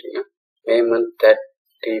செலக்ட் பண்ணிக்கிறீங்க. மே மந்த்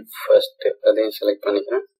 31 அதையும் செலக்ட்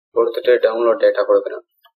பண்ணிக்கிறேன். கொடுத்துட்டு டவுன்லோட் டேட்டா கொடுக்குறேன்.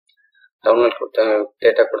 டவுன்லோட் கொடுத்த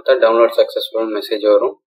டேட்டா கொடுத்தா டவுன்லோட் சக்ஸஸ்ஃபுல் மெசேஜ்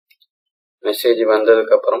வரும். மெசேஜ்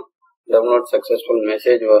வந்ததுக்கப்புறம் டவுன்லோட் சக்ஸஸ்ஃபுல்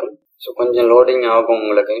மெசேஜ் வரும். ஸோ கொஞ்சம் லோடிங் ஆகும்.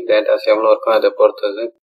 உங்களுக்கு டேட்டாஸ் எவ்வளோ இருக்கோ அதை பொறுத்தது.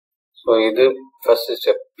 ஸோ இது ஃபர்ஸ்ட்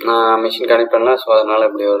ஸ்டெப். நான் மிஷின் கனெக்ட் பண்ணல, ஸோ அதனால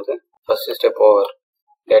இப்படி வருது. First step over.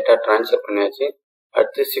 Data transfer பண்ணியாச்சு.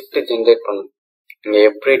 அடுத்து ஷிஃப்ட் ஜென்ரேட் பண்ணணும். நீங்கள்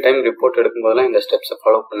எவ்ரி டைம் ரிப்போர்ட் எடுக்கும்போதெல்லாம் இந்த ஸ்டெப்ஸை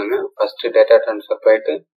ஃபாலோ பண்ணுங்க. ஃபர்ஸ்ட் டேட்டா ட்ரான்ஸ்ஃபர்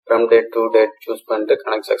போயிட்டு from date to date choose பண்ணிட்டு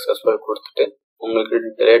கனெக்ட் சக்ஸஸ்ஃபுல் கொடுத்துட்டு உங்களுக்கு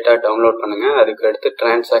டேட்டா டவுன்லோட் பண்ணுங்க. அதுக்கு அடுத்து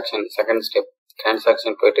டிரான்சாக்ஷன் செகண்ட் ஸ்டெப்.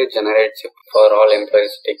 டிரான்சாக்ஷன் போயிட்டு generate ship for all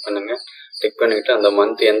employees tick பண்ணுங்க. டிக் பண்ணிட்டு அந்த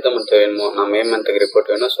மந்த் எந்த மந்த் வேணுமோ, நான் மே மந்த்துக்கு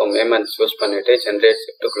ரிப்போர்ட் வேணும், ஸோ மே மந்த் சூஸ் பண்ணிட்டு ஜென்ரேட்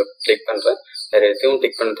ஷிஃப்ட் கிளிக் பண்ணுறேன். வேறு எதுவும்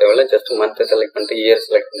டிக் பண்ண தேவையில்லை. ஜஸ்ட் மந்த்தை செலக்ட் பண்ணிட்டு இயர்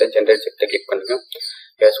செலக்ட் பண்ணிட்டு ஜென்ரேட் ஷிஃப்ட்டை கிளிக் பண்ணுங்க.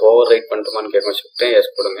 எஸ் ஓவர் ரைட் பண்ணிட்டுமான்னு கேட்கும் ஷிஃப்ட்டு.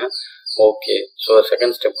 எஸ் கொடுங்க. Okay. So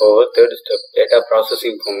second step over. Third step data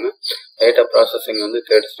processing போங்க. டேட்டா ப்ராசஸிங் வந்து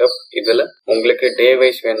தேர்ட் ஸ்டெப். இதில் உங்களுக்கு டே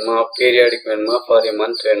வைஸ் வேணுமா, பீரியாடிக் வேணுமா, ஃபார் எ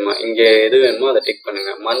மந்த் வேணுமா, இங்கே எது வேணுமோ அதை டிக்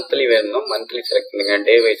பண்ணுங்க. மந்த்லி வேணுமா மந்த்லி செலக்ட் பண்ணுங்க.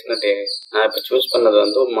 டே வைஸ்னா டே. நான் இப்போ சூஸ் பண்ணது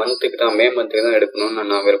வந்து மந்த்துக்கு தான், மே மந்த்துக்கு தான் எடுக்கணும்னு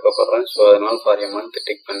நான் விருப்பப்படுறேன். ஸோ அதனால ஃபார் எ மந்த்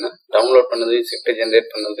டிக் பண்ணேன். டவுன்லோட் பண்ணது, ஷிஃப்ட்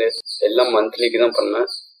ஜென்ரேட் பண்ணது எல்லாம் மந்த்லிக்கு தான் பண்ணேன்.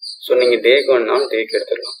 ஸோ நீங்கள் டேக்கு வேணுனாலும் டேக்கு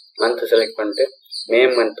எடுத்துக்கலாம். மந்த் செலக்ட் பண்ணிட்டு மே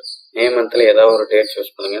மந்த்தில் ஏதாவது ஒரு டேட்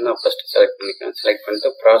சூஸ் பண்ணுங்க. நான் ஃபர்ஸ்ட் செலக்ட் பண்ணிக்கிறேன். செலக்ட் பண்ணிட்டு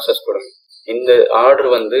ப்ராசஸ் கொடுங்க. இந்த ஆர்டர்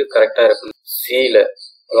வந்து கரெக்டாக இருக்கணும். சியில்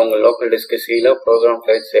உங்கள் லோக்கல் டிஸ்க் சியில் program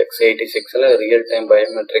files x86 real time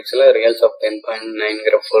பயோமெட்ரிக்ஸில் Realsoft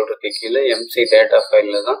 10.9ங்கிற ஃபோல்டருக்கு கீழே MC டேட்டா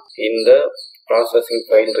ஃபைலில் தான் இந்த ப்ராசஸிங்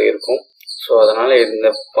ஃபைல் இருக்கும். ஸோ அதனால் இந்த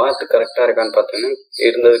பார்த்து கரெக்டாக இருக்கான்னு பார்த்தீங்கன்னா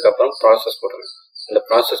இருந்ததுக்கப்புறம் ப்ராசஸ் கொடுங்க. இந்த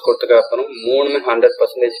ப்ராசஸ் கொடுத்ததுக்கு அப்புறம் 3மே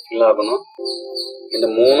 100% ஃபில் ஆகணும். இந்த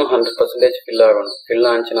 3 100% ஃபில் ஆகணும். ஃபில்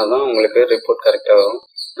ஆச்சுன்னா தான் உங்களுக்கு ரிப்போர்ட் கரெக்டாக வரும்.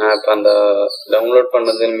 நான் இப்போ அந்த டவுன்லோட்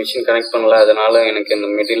பண்ணது மிஷின் கனெக்ட் பண்ணல, அதனால எனக்கு இந்த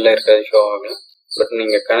மிடில் இருக்கிறது ஷோ ஆகல. பட்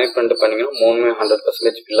நீங்கள் கனெக்ட் பண்ணிட்டு பண்ணீங்கன்னா 3மே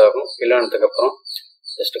 100% ஃபில் ஆகும். ஃபில் ஆனதுக்கப்புறம்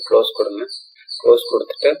ஜஸ்ட் க்ளோஸ் கொடுங்க. க்ளோஸ்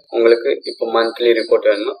கொடுத்துட்டு உங்களுக்கு இப்போ மந்த்லி ரிப்போர்ட்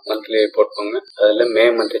வேணும்னா மந்த்லி ரிப்போர்ட் போங்க. அதில் மே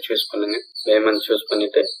மந்த் சூஸ் பண்ணுங்க. மே மந்த் சூஸ்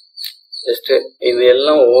பண்ணிட்டு ஜஸ்ட் இது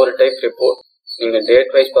எல்லாம் ஒவ்வொரு டைப் ரிப்போர்ட். நீங்கள்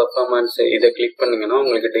டேட் வைஸ் பர்ஃபார்மன்ஸ் இதை கிளிக் பண்ணீங்கன்னா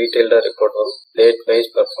உங்களுக்கு டீட்டெயில்டாக ரிப்போர்ட் வரும். டேட்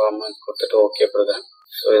வைஸ் பர்ஃபார்மன்ஸ் கொடுத்துட்டு ஓகே கொடுங்க.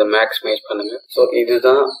 ஸோ இதை மேக்ஸிமைஸ் பண்ணுங்க. ஸோ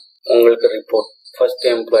இதுதான் உங்களுக்கு ரிப்போர்ட். ஃபர்ஸ்ட்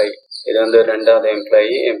எம்ப்ளாயி, இது வந்து ரெண்டாவது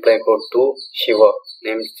employee code 2 Siva,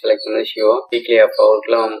 name select பண்ணது Siva. Weekly of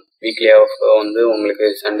அவருக்குலாம் weekly of வந்து உங்களுக்கு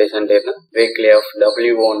சண்டேனா, weekly of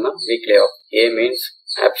W1னா weekly of. A means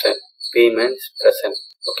absent, P means present.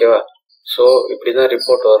 ஓகேவா? ஸோ இப்படிதான்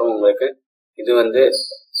ரிப்போர்ட் வரும் உங்களுக்கு. இது வந்து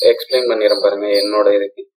எக்ஸ்பிளைன் பண்ணிடுறேன் பாருங்க. என்னோட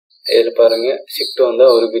இதுக்கு இது பாருங்க. ஷிஃப்ட் வந்து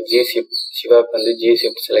அவருக்கு G ஷிஃப்ட், சிவாக்கு வந்து G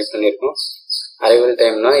ஷிஃப்ட் செலக்ட் பண்ணியிருக்கோம். அரைவல்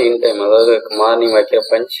டைம்னா இன் டைம், அதாவது மார்னிங் வைக்கிற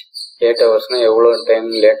பஞ்ச். 8 ஹவர்ஸ்னா எவ்வளோ டைம்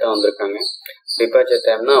லேட்டாக வந்திருக்காங்க. டிபார்ச்சர்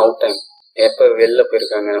டைம்னா அவுட் டைம், எப்போ வெளில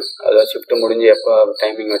போயிருக்காங்க, அதாவது ஷிஃப்ட் முடிஞ்சு எப்போ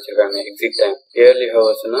டைமிங் வச்சிருக்காங்க, எக்ஸிட் டைம். இயர்லி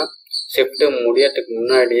ஹவர்ஸ்னா ஷிஃப்ட் முடியறதுக்கு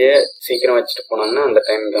முன்னாடியே சீக்கிரம் வச்சுட்டு போனாங்கன்னா அந்த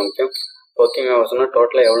டைம் காமிக்கும். ஒர்க்கிங் ஹவர்ஸ்னா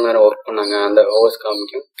டோட்டலாக எவ்வளோ நேரம் ஒர்க் பண்ணாங்க அந்த ஹவர்ஸ்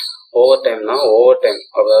காமிக்கும். ஓவர் டைம்னா ஓவர் டைம்,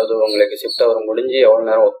 அதாவது உங்களுக்கு ஷிஃப்ட் அவர் முடிஞ்சு எவ்வளோ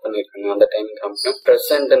நேரம் ஒர்க் பண்ணியிருக்காங்க அந்த டைம் காமிக்கும்.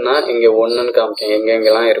 ப்ரெசென்ட்னா இங்கே 1ன்னு காமிக்கும்,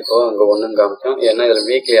 எங்கெங்கெல்லாம் இருக்கோ அங்கே 1ன்னு காமிக்கும். ஏன்னா இதில்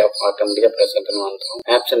வீக்லி ஆஃப் ஆட்டோமேட்டிக்காக ப்ரெசென்ட்னு வந்துடும்.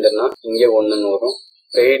 ஆப்சென்ட்னா இங்கே 1ன்னு வரும்.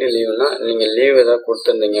 பெய்டு லீவுனா நீங்கள் லீவ் ஏதாவது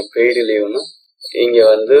கொடுத்துருந்தீங்க, பெய்டு லீவுனா இங்கே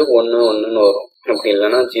வந்து 1 வரும். அப்படி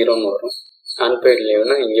இல்லைன்னா 0ன்னு வரும். அன்பெய்டு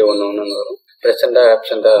லீவுனா இங்கே 1 வரும். ப்ரெசென்டா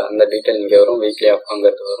ஆப்சென்டா அந்த டீட்டெயில் இங்கே வரும். வீக்லி ஆஃப்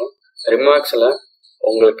அங்கிறது வரும். ரிமார்க்ஸில்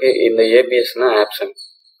உங்களுக்கு இந்த ஏபிஎஸ்னா ஆப்சென்ட்,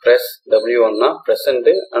 ப்ரெஸ் W1னா ப்ரெசென்ட்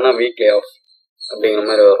ஆனால் வீக்லி ஆஃப் அப்படிங்கிற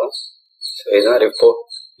மாதிரி வரும். ஸோ இதுதான் ரிப்போர்ட்.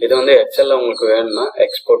 இது வந்து எக்ஸலில் உங்களுக்கு வேணும்னா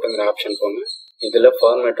எக்ஸ்போர்ட்டுங்கிற ஆப்ஷன் போங்க. இதில்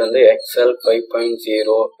ஃபார்மேட் வந்து எக்ஸல்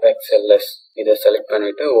 5.0 XLS. இதை செலக்ட்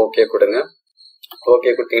பண்ணிவிட்டு ஓகே கொடுங்க.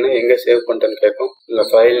 ஓகே கொடுத்தீங்கன்னா எங்கே சேவ் பண்ணிட்டேன்னு கேட்கும். உங்கள்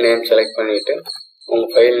ஃபைல் நேம் செலக்ட் பண்ணிவிட்டு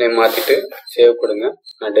உங்கள் ஃபைல் நேம் மாற்றிட்டு சேவ் கொடுங்க.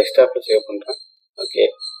 நான் டெஸ்க்டாப்பில் சேவ் பண்ணுறேன். ஓகே,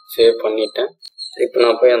 சேவ் பண்ணிட்டேன். இப்போ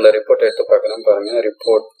நான் போய் அந்த ரிப்போர்ட் எடுத்து பார்க்குறேன். பாருங்கள்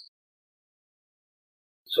ரிப்போர்ட்.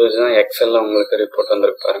 ஸோ இதுதான் எக்ஸலில் உங்களுக்கு ரிப்போர்ட்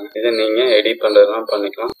வந்துருக்கு பாருங்க. இதை நீங்கள் எடிட் பண்ணுறதுலாம்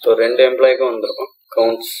பண்ணிக்கலாம். ஸோ 2 எம்ப்ளாய்க்கும் வந்திருக்கும்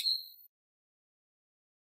கவுண்ட்ஸ்.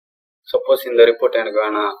 சப்போஸ் இந்த ரிப்போர்ட் எனக்கு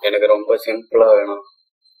வேணாம், எனக்கு ரொம்ப சிம்பிளாக வேணும்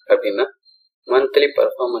அப்படின்னா மந்த்லி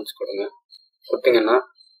பர்ஃபார்மன்ஸ் கொடுங்க. கொடுத்தீங்கன்னா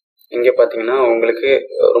இங்கே பார்த்தீங்கன்னா உங்களுக்கு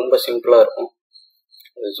ரொம்ப சிம்பிளாக இருக்கும்.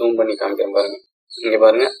 ஜூம் பண்ணி காமிக்கிறேன் பாருங்க. இங்கே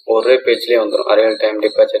பாருங்க, ஒரே பேஜ்லேயே வந்துடும். Arrival time,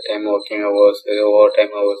 departure time, working hours, over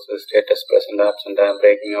time hours, status, present, absent,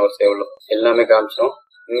 braking hours எவ்வளோ எல்லாமே காமிச்சிடும்.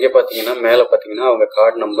 இங்கே பார்த்தீங்கன்னா மேலே பார்த்தீங்கன்னா அவங்க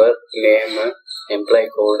கார்டு நம்பர், நேமு, எம்ப்ளாயி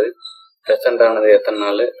கோடு, ப்ரெசென்ட் ஆனது எத்தனை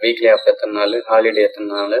நாள், வீக்லி ஆஃப் எத்தனை நாள், ஹாலிடே எத்தனை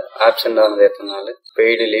நாள், ஆப்சென்ட் ஆனது எத்தனை நாள்,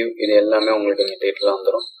 பெய்டு லீவ், இது எல்லாமே உங்களுக்கு இங்கே டீட்டெயிலாக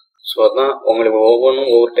வந்துடும். ஸோ அதான் உங்களுக்கு ஒவ்வொன்றும்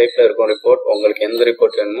ஒவ்வொரு டைப்பில் இருக்கும் ரிப்போர்ட். உங்களுக்கு எந்த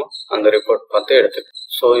ரிப்போர்ட் வேணுமோ அந்த ரிப்போர்ட் பார்த்து எடுத்துக்கு.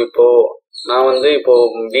 ஸோ இப்போது நான் வந்து இப்போ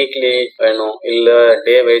வீக்லி வேணும் இல்லை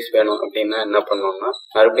டே வைஸ் வேணும் அப்படின்னா என்ன பண்ணணும்னா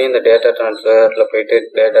மறுபடியும் இந்த டேட்டா ட்ரான்ஸ்ஃபரில் போயிட்டு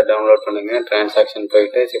டேட்டா டவுன்லோட் பண்ணுங்க. டிரான்சாக்ஷன்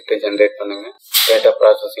போயிட்டு ஷிஃப்ட் ஜென்ரேட் பண்ணுங்க. டேட்டா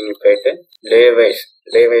ப்ராசஸிங் போயிட்டு டே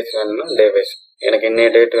வைஸ் வேணும்னா டே வைஸ், எனக்கு இன்னைய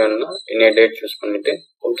டேட் வேணும்னா இன்னைய டேட் சூஸ் பண்ணிட்டு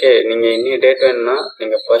ஓகே. நீங்கள் இன்னைய டேட் வேணும்னா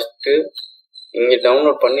நீங்கள் ஃபர்ஸ்ட்டு இங்கே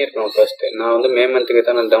டவுன்லோட் பண்ணியிருக்கணும். ஃபர்ஸ்ட் நான் வந்து மே மந்த்துக்கு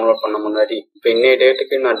தான் நான் டவுன்லோட் பண்ண முன்னாடி. இப்போ இன்னைய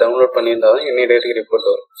டேட்டுக்கு நான் டவுன்லோட் பண்ணியிருந்தா தான் இன்னைய டேட்டுக்கு ரிப்போர்ட்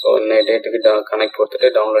வரும். ஸோ இன்னைய டேட்டுக்கு கனெக்ட் கொடுத்துட்டு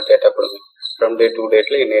டவுன்லோட் டேட்டா கொடுங்க. ஃப்ரம் டே டு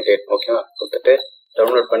டேட்ல இன்னைய டேட் ஓகேவா கொடுத்துட்டு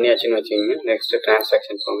டவுன்லோட் பண்ணியாச்சுன்னு வச்சுக்கோங்க. நெக்ஸ்ட்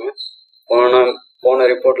டிரான்சாக்ஷன் போங்க. போன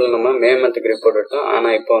ரிப்போர்ட்ல நம்ம மே மந்த்துக்கு ரிப்போர்ட் எடுத்தோம்,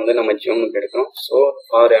 ஆனால் இப்போ வந்து நம்ம ஜூனுக்கு எடுக்கிறோம். ஸோ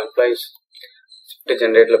ஃபார் எம்ப்ளாயிஸ் ஷிஃப்ட்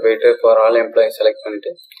ஜென்ரேட்ல போயிட்டு ஃபார் ஆல் எம்ப்ளாயிஸ் செலக்ட்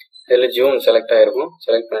பண்ணிட்டு இதில் ஜூன் செலக்ட் ஆயிருக்கும்.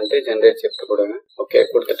 செலக்ட் பண்ணிட்டு ஜென்ரேட் ஷிஃப்ட் கொடுங்க. ஓகே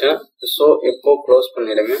கொடுத்துட்டேன். ஸோ இப்போ க்ளோஸ்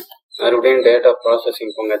பண்ணிடுங்க. மறுபடியும் டேட்டா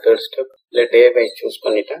ப்ராசஸிங் போங்க. தேர்ட் ஸ்டெப் இல்லை டே வைஸ் சூஸ்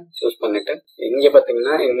பண்ணிட்டு இங்கே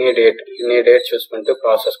பார்த்தீங்கன்னா இன்னைய டேட் சூஸ் பண்ணிட்டு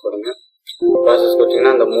ப்ராசஸ் கொடுங்க. ப்ராசஸ்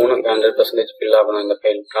கொடுத்தீங்கன்னா அந்த 3 100% ஃபில் ஆகணும். இந்த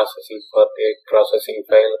file processing for date, processing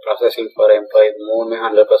file, processing for employee, 3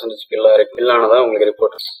 100% fill ஆனதான் உங்களுக்கு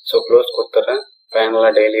ரிப்போர்ட். ஸோ க்ளோஸ் கொடுத்துட்றேன்.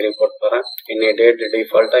 ஃபைனலாக டெய்லி ரிப்போர்ட் வரேன். இன்னைய டேட்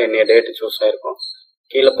டிஃபால்ட்டாக இன்னைய டேட் சூஸ் ஆயிருக்கும்.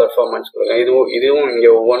 கீழே பர்ஃபார்மன்ஸ் கொடுங்க. இதுவும் இங்கே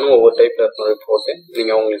ஒவ்வொன்றும் ஒவ்வொரு டைப்ல இருக்கும் ரிப்போர்ட்டு.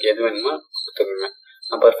 நீங்கள் உங்களுக்கு எது வேணுமோ கொடுத்துக்கோங்க.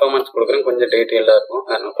 நான் பர்ஃபார்மன்ஸ் கொடுக்குறேன், கொஞ்சம் டீட்டெயிலாக இருக்கும்.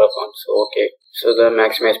 அதனால் பர்ஃபார்மன்ஸ் ஓகே. ஸோ இதை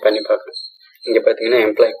மேக்ஸிமைஸ் பண்ணி பார்க்குறேன். இங்கே பார்த்தீங்கன்னா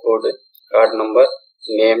எம்ப்ளாயி கோடு, கார்டு நம்பர்,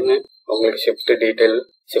 நேமு, உங்களுக்கு shift detail,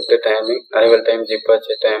 shift timing, arrival time,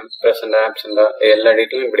 departure time, present, ஆப்சென்டா எல்லா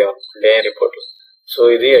டீட்டெயிலும் இப்படி வரும் டே ரிப்போர்ட்டில். ஸோ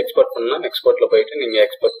இதையும் எக்ஸ்போர்ட் பண்ணலாம். எக்ஸ்போர்ட்டில் போயிட்டு நீங்கள்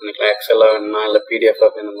எக்ஸ்போர்ட் பண்ணிக்கலாம். எக்ஸலாக வேணுமா இல்லை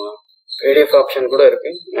பிடிஎஃபாக வேணுமா? பிடிஎஃப் ஆப்ஷன் கூட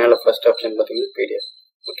இருக்குது. மேலே ஃபர்ஸ்ட் ஆப்ஷன் பார்த்தீங்கன்னா பிடிஎஃப்.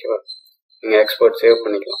 ஓகேவா, நீங்கள் எக்ஸ்போர்ட் சேவ்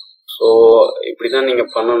பண்ணிக்கலாம். ஸோ இப்படி தான்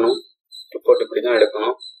நீங்கள் பண்ணணும். ரிப்போர்ட் இப்படி தான்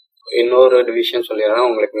எடுக்கணும். இன்னொரு விஷயம் சொல்லிடுறேன்.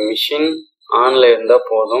 உங்களுக்கு மிஷின் ஆன்ல இருந்தால்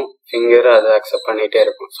போதும், ஃபிங்கர் அதை அக்செப்ட் பண்ணிகிட்டே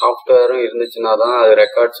இருக்கும். சாஃப்ட்வேரும் இருந்துச்சுன்னா தான் அது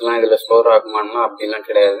ரெக்கார்ட்ஸ்லாம் இதில் ஸ்டோர் ஆகுமானா அப்படிலாம்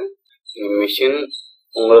கிடையாது. நீங்கள் மிஷின்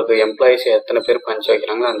உங்களுக்கு எம்ப்ளாயிஸ் எத்தனை பேர் பஞ்ச்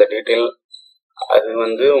வைக்கிறாங்களோ அந்த டீட்டெயில் அது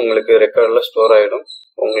வந்து உங்களுக்கு ரெக்கார்டில் ஸ்டோர் ஆகிடும்.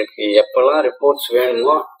 உங்களுக்கு எப்போல்லாம் ரிப்போர்ட்ஸ்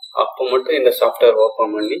வேணுமோ அப்போ மட்டும் இந்த சாஃப்ட்வேர்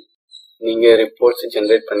ஓப்பன் பண்ணி நீங்கள் ரிப்போர்ட்ஸ்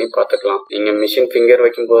ஜென்ரேட் பண்ணி பார்த்துக்கலாம். நீங்கள் மிஷின் ஃபிங்கர்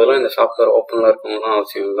வைக்கும் போதெல்லாம் இந்த சாஃப்ட்வேர் ஓப்பனில் இருக்கணும்னு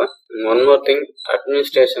அவசியம் இல்லை. ஒன் மோர் திங்,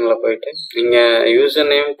 அட்மினிஸ்ட்ரேஷனில் போயிட்டு நீங்கள் யூசர்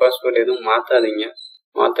நேம் பாஸ்வேர்டு எதுவும் மாற்றாதீங்க.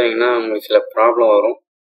 மாற்றினீங்கன்னா உங்களுக்கு சில ப்ராப்ளம் வரும்.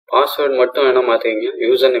 பாஸ்வேர்டு மட்டும் வேணால் மாற்றிக்கிங்க,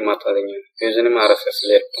 யூசர் நேம் மாற்றாதீங்க. யூசர் நேம்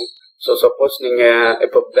RSSல இருக்கும். ஸோ சப்போஸ் நீங்கள்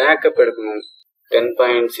இப்போ பேக்கப் எடுக்கணும்,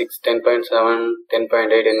 10.6, 10.7,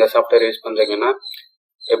 10.8 இந்த சாஃப்ட்வேர் யூஸ் பண்ணுறீங்கன்னா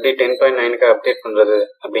எப்படி 10.9க்கு அப்டேட் பண்ணுறது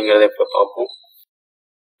அப்படிங்கிறத இப்போ பார்ப்போம்.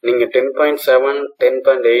 நீங்கள் 10.7,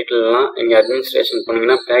 10.8லாம் நீங்கள் அட்மினிஸ்ட்ரேஷன்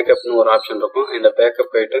பண்ணிங்கன்னா பேக்கப்னு ஒரு ஆப்ஷன் இருக்கும். இந்த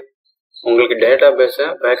பேக்கப் போயிட்டு உங்களுக்கு டேட்டா பேஸை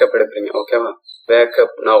பேக்கப் எடுக்கிறீங்க, ஓகேவா?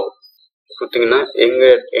 பேக்கப் நவ் கொடுத்தீங்கன்னா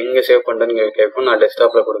எங்கே சேவ் பண்ணுறேன்னு கேட்கும். நான்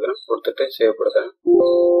டெஸ்க்டாப்பில் கொடுக்குறேன், கொடுத்துட்டு சேவ் கொடுக்குறேன்.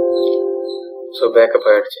 ஸோ பேக்கப்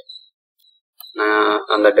ஆகிடுச்சு. நான்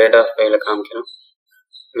அந்த டேட்டா ஃபைலை காமிக்கிறேன்.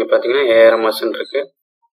 இங்கே பார்த்தீங்கன்னா ARMSன்னு இருக்குது.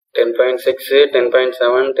 10.6,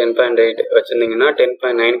 10.7, 10.8 வச்சுருந்தீங்கன்னா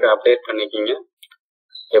 10.9க்கு அப்டேட் பண்ணிக்கிங்க.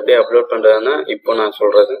 எப்படி அப்லோட் பண்ணுறதுன்னா இப்போ நான்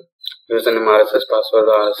சொல்கிறது, user name RSS,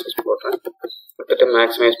 password RSS போடுறேன், கொடுத்துட்டு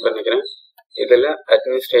மேக்ஸிமைஸ் பண்ணிக்கிறேன். இதில்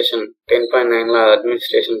அட்மினிஸ்ட்ரேஷன் 10.9ல்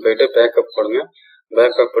அட்மினிஸ்ட்ரேஷன் போயிட்டு பேக்கப் போடுங்க.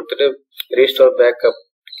 பேக்கப் கொடுத்துட்டு ரீஸ்டோர் பேக்கப்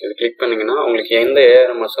இது கிளிக் பண்ணிங்கன்னா உங்களுக்கு எந்த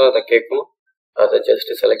ARMSோ அதை கேட்கும். அதை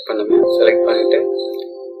ஜஸ்ட் செலக்ட் பண்ணுங்க. செலக்ட் பண்ணிவிட்டு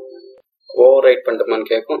ஓவர் ரைட்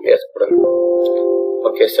பண்ணிட்டோமான்னு கேட்கும், எஸ் கொடுங்க.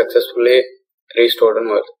 ஓகே, சக்ஸஸ்ஃபுல்லி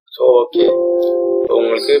ரீஸ்டோர்டுன்னு வருது. ஸோ ஓகே,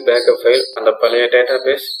 உங்களுக்கு பேக்கப் ஃபைல் அந்த பழைய டேட்டா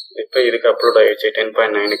பேஸ் இப்போ இதுக்கு அப்லோட் ஆகிடுச்சு.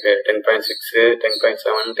 10.9க்கு, 10.6,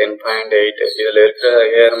 10.7, 10.8 இதில் இருக்கிற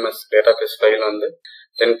ARMS டேட்டா பேஸ் ஃபைல் வந்து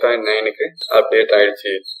 10.9க்கு அப்டேட்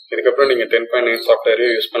ஆகிடுச்சு. இதுக்கப்புறம் நீங்கள் 10.9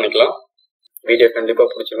 சாஃப்ட்வேரையும் யூஸ் பண்ணிக்கலாம். வீடியோ கண்டிப்பாக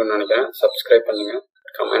பிடிச்சிருக்குன்னு நினைக்கிறேன். சப்ஸ்கிரைப் பண்ணுங்கள்,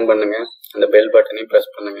 கமெண்ட் பண்ணுங்கள், அந்த பெல் பட்டனையும்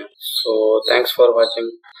ப்ரெஸ் பண்ணுங்கள். ஸோ தேங்க்ஸ் ஃபார்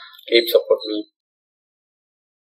வாட்சிங். Keep support me.